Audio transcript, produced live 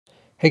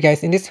Hey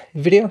guys, in this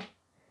video,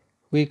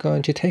 we're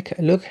going to take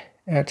a look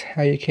at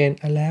how you can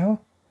allow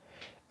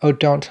or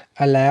don't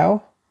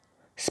allow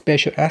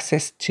special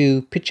access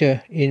to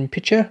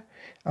picture-in-picture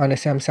on the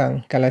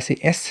Samsung Galaxy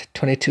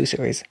S22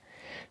 series.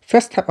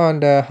 First, tap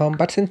on the home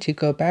button to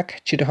go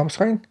back to the home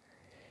screen.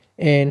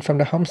 And from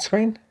the home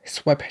screen,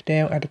 swipe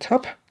down at the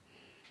top.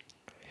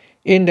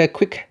 In the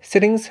quick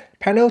settings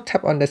panel,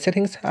 tap on the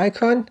settings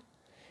icon.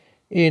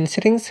 In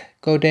settings,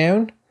 go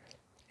down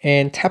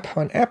and tap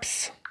on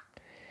apps.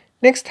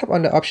 Next, tap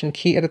on the option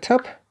key at the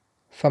top.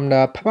 From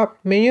the pop-up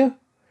menu,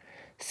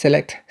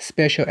 select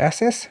special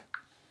access.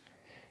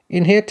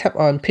 In here, tap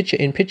on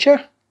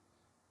picture-in-picture.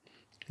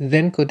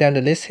 Then go down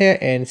the list here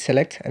and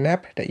select an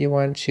app that you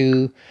want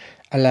to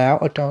allow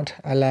or don't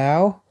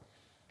allow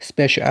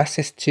special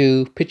access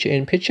to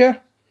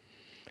picture-in-picture.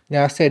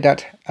 Now say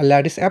that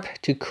allow this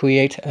app to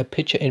create a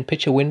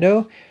picture-in-picture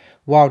window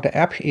while the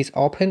app is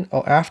open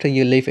or after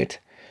you leave it.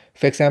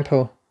 For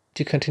example,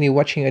 to continue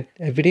watching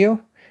a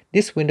video,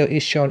 this window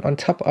is shown on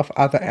top of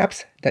other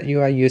apps that you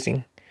are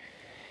using.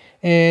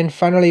 And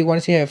finally,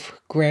 once you have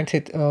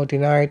granted or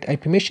denied a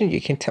permission,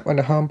 you can tap on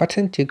the home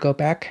button to go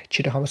back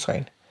to the home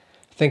screen.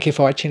 Thank you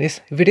for watching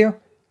this video.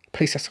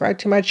 Please subscribe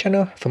to my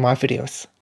channel for more videos.